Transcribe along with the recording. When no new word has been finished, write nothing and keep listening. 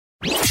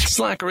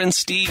Slacker and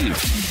Steve.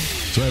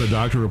 So I had a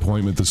doctor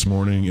appointment this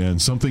morning,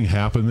 and something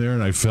happened there,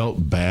 and I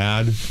felt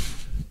bad,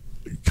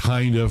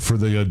 kind of, for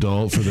the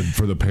adult,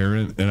 for the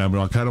parent, and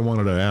I kind of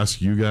wanted to ask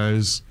you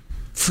guys.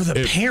 For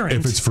the parent?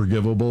 If it's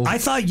forgivable. I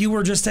thought you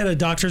were just at a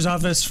doctor's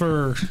office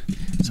for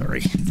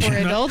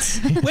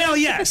adults? Well,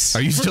 yes.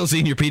 Are you still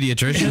seeing your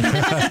pediatrician?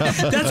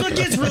 That's what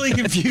gets really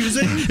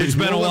confusing. It's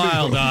been a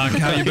while, Doc.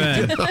 How you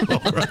been?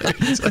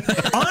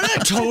 On a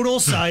total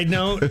side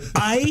note,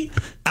 I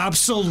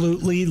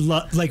absolutely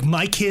love, like,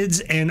 my kids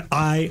and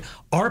our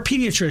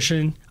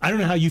pediatrician. I don't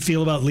know how you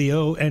feel about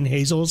Leo and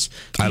Hazel's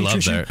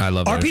pediatrician. I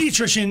love our theirs.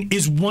 pediatrician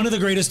is one of the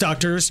greatest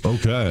doctors.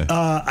 Okay.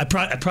 I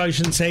probably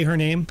shouldn't say her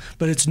name,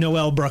 but it's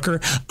Noelle Brucker.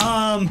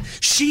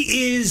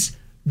 She is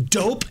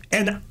dope,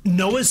 and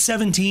Noah's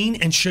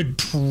 17 and should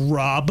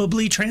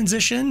probably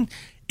transition,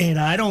 and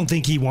I don't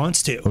think he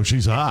wants to. Oh,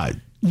 she's hot.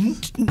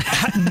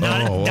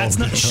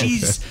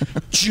 She's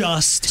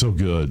just so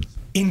good.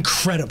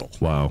 Incredible.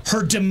 Wow.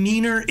 Her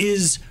demeanor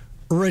is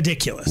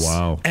ridiculous.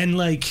 Wow. And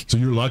like, so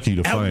you're lucky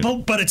to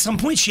find. But at some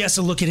point she has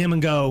to look at him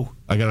and go,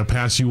 I gotta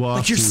pass you off.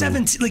 Like, you're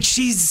 17. Like,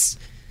 she's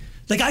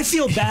like, I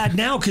feel bad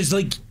now because,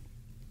 like,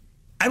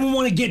 I don't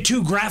want to get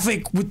too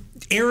graphic with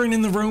Aaron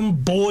in the room,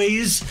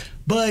 boys,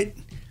 but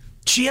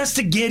she has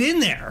to get in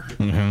there.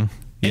 Mm-hmm.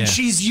 Yeah. And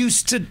she's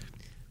used to,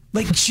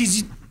 like,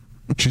 she's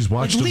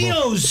watched like,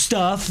 Leo's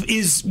stuff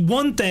is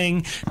one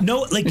thing.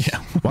 No, like,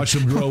 watch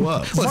him grow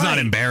up. Well, let's not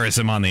embarrass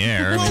him on the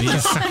air. I mean,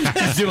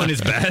 he's doing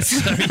his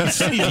best. I mean,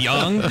 he's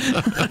young.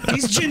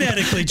 He's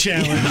genetically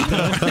challenged.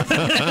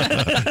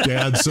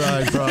 Dad's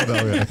side,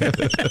 probably.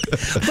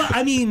 But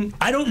I mean,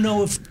 I don't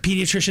know if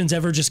pediatricians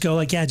ever just go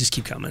like, yeah, just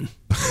keep coming.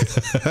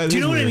 Do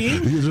you know what I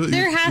mean?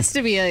 There has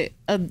to be a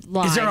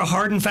line. Is there a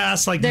hard and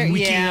fast, like,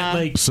 we can't,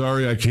 like...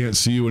 Sorry, I can't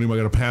see you anymore. I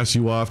got to pass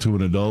you off to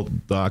an adult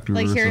doctor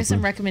like, or here are some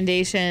something.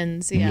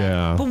 recommendations.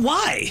 Yeah. But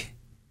why?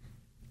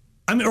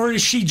 I mean, or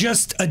is she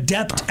just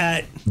adept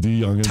at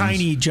the youngins?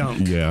 Tiny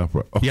junk? Yeah.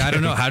 Okay. Yeah, I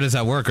don't know. How does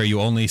that work? Are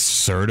you only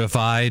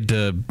certified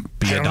to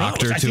be a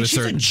doctor I to think a she's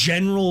certain... a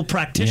general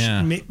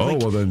practitioner. Yeah. Like,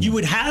 well then... You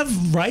would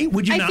have, right?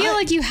 Would you not? I feel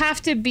like you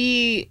have to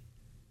be...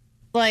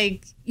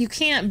 Like, you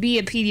can't be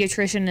a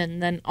pediatrician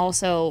and then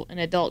also an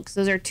adult, because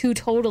those are two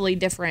totally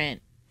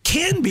different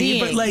Can be,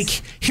 beings. but, like,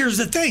 here's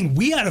the thing.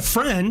 We had a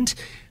friend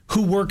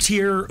who worked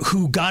here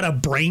who got a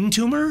brain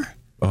tumor.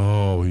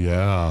 Oh,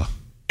 yeah.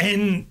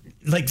 And,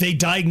 like, they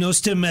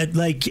diagnosed him at,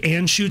 like,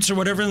 Anschutz or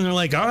whatever, and they're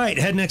like, all right,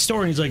 head next door.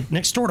 And he's like,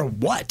 next door to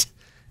what?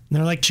 And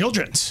they're like,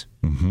 children's.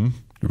 Mm-hmm.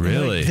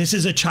 Really? Like, this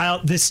is a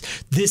child. This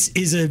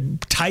is a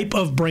type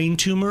of brain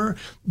tumor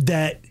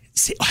that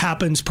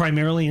happens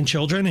primarily in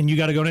children, and you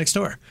got to go next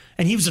door.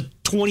 And he was a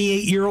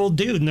 28-year-old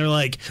dude, and they're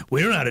like,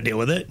 we don't know how to deal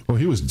with it. Well,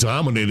 he was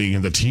dominating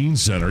in the teen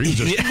center. He was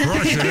just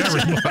crushing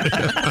everybody.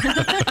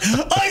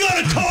 I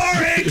got a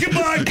car and can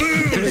buy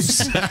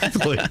booze.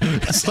 Exactly.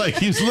 It's like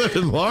he's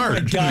living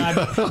large.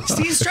 God.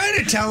 Steve's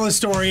trying to tell a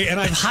story, and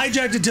I've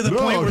hijacked it to the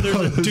point where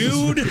there's a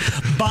dude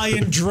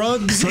buying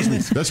drugs.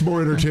 That's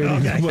more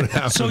entertaining than what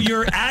happened. So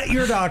you're at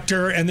your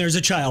doctor, and there's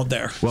a child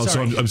there. Well,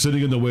 Sorry. so I'm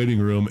sitting in the waiting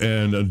room,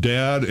 and a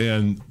dad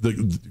and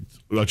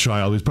a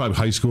child, he's probably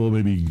high school,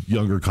 maybe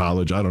younger,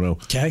 college, I don't know,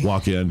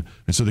 walk in.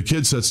 And so the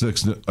kid sits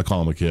next to, I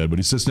call him a kid, but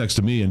he sits next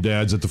to me, and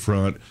dad's at the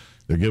front.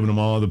 They're giving him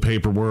all the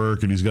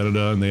paperwork, and he's got it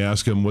done. They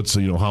ask him,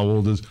 how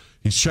old is,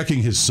 he's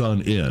checking his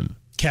son in.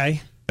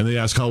 Okay. And they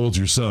ask, how old's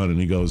your son? And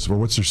he goes, well,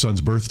 what's your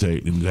son's birth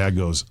date? And dad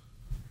goes,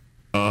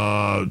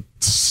 and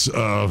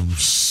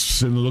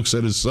looks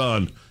at his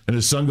son, and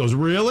his son goes,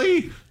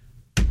 really?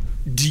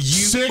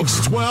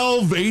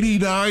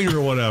 6/12/89 or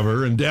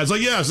whatever, and dad's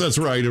like, yes, that's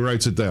right. He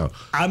writes it down.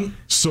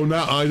 So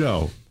now I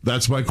know.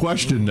 That's my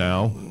question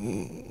now.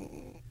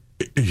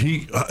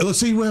 Let's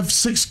say you have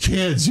 6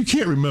 kids. You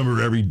can't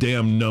remember every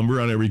damn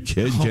number on every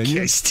kid, can you?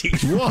 Okay,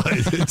 Steve. What?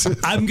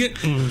 I'm good.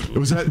 It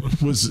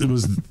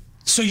was.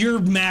 So you're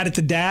mad at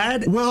the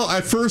dad? Well,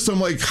 at first I'm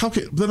like, how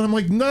can? Then I'm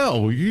like,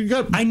 no, you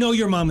got. I know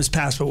your mom has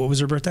passed, but what was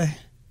her birthday?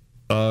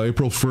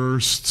 April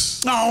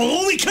 1st.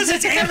 Oh, only because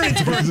it's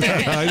Aaron's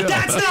birthday.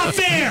 That's not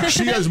fair.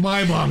 She has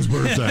my mom's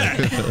birthday.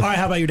 All right,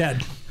 how about your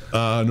dad?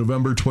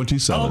 November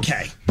 27th.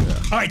 Okay. Yeah.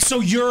 All right, so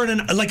you're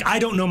I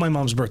don't know my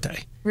mom's birthday.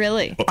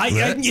 Really?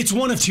 It's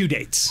one of 2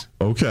 dates.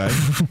 Okay.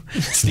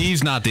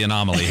 Steve's not the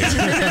anomaly here.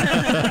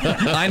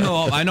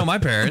 I know my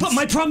parents. But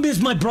my problem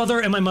is my brother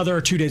and my mother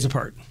are 2 days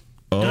apart.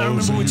 And I don't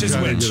remember which is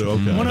which.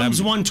 Okay. One of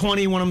them's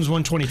 120, one of them's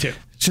 122.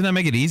 Shouldn't that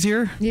make it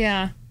easier?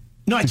 Yeah.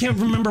 No, I can't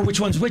remember which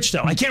one's which,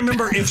 though. I can't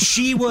remember if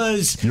she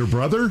was... Your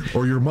brother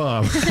or your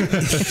mom? Sorry,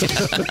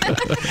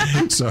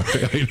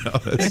 I know.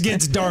 It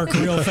gets dark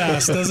real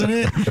fast, doesn't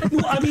it?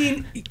 Well, I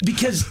mean,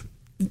 because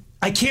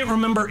I can't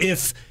remember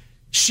if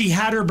she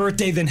had her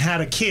birthday then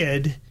had a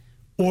kid,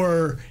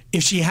 or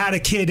if she had a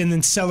kid and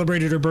then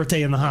celebrated her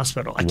birthday in the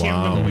hospital. I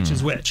can't remember which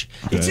is which.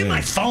 It's in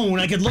my phone.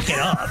 I could look it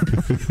up.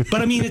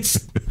 But, I mean,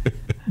 it's...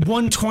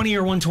 120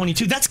 or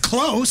 122. That's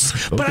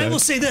close. But I will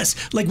say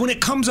this. Like, when it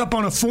comes up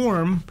on a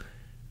form...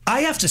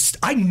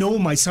 I know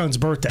my son's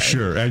birthday.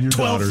 Sure, and your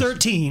 12, daughter's.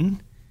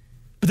 13.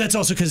 But that's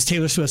also because it's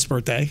Taylor Swift's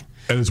birthday.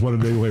 And it's 1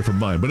 day away from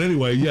mine. But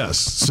anyway, yes.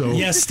 So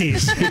yes,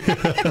 Steve.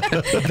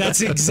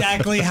 That's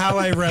exactly how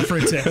I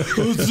reference it.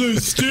 So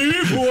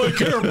Steve, who I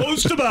care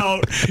most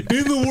about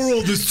in the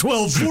world is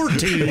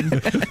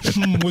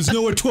 12-14. Was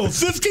Noah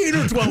 12-15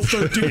 or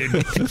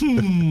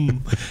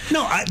 12-13?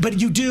 No,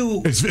 but you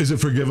do. Is it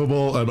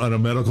forgivable on a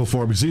medical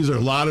form? Because these are a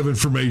lot of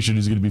information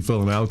he's going to be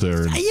filling out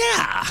there.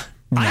 Yeah.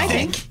 No. I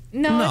think.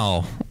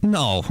 No,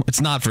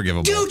 it's not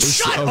forgivable. Dude,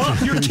 shut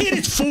up. Your kid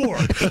is 4.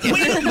 Wait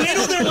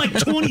till they're like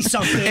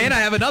 20-something. And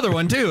I have another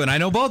one, too, and I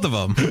know both of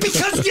them.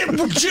 Because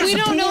we're just we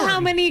don't born. know how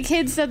many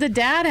kids that the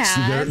dad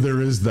had. See, there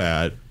is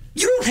that.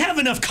 You don't have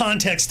enough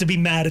context to be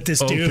mad at this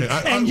dude.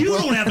 And you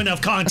don't have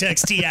enough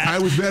context yet. I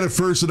was mad at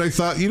first, and I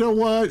thought, you know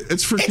what?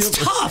 It's forgivable. It's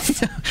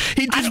tough.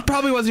 He just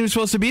probably wasn't even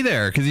supposed to be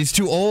there because he's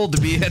too old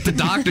to be at the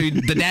doctor.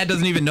 The dad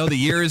doesn't even know the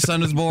year his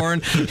son was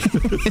born.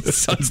 His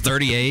son's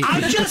 38.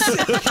 I'm just...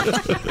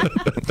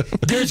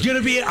 There's going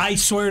to be, I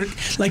swear,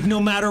 like, no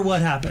matter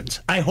what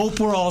happens, I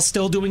hope we're all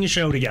still doing a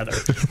show together.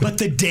 But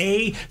the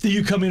day that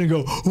you come in and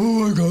go,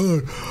 oh, my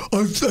God,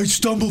 I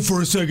stumbled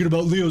for a second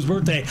about Leo's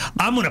birthday,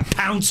 I'm going to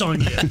pounce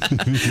on you.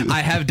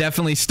 I have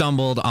definitely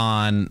stumbled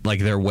on like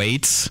their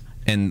weights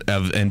and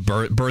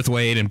birth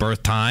weight and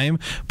birth time,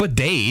 but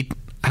date.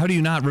 How do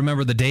you not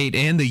remember the date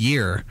and the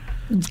year?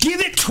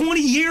 Give it 20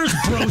 years,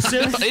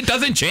 Broseph. It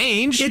doesn't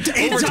change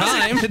over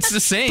time. It's the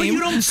same. But you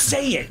don't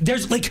say it.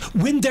 There's like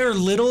when they're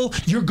little,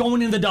 you're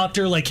going to the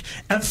doctor. Like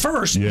at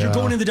first, you're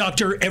going to the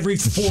doctor every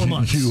 4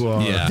 months. You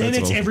are. Yeah. Then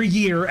it's every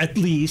year at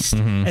least,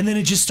 and then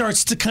it just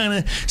starts to kind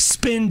of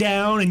spin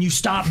down, and you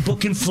stop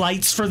booking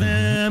flights for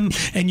them,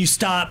 and you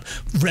stop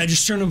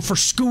registering them for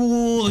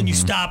school, and you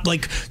stop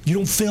you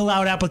don't fill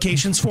out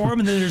applications for them,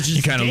 and then there's just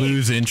you kind of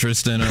lose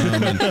interest in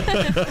them. And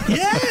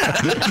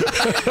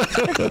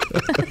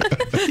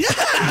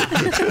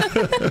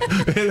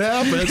It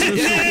happens.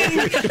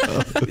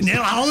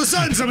 Now all of a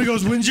sudden somebody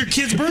goes, "When's your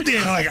kid's birthday?"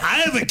 And I'm like,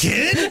 "I have a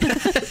kid."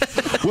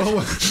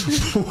 Well,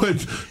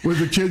 when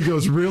the kid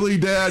goes, "Really,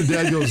 Dad?"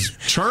 Dad goes,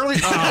 "Charlie."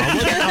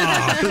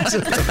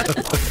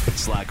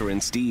 Slacker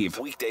and Steve,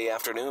 weekday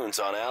afternoons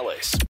on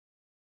Alice.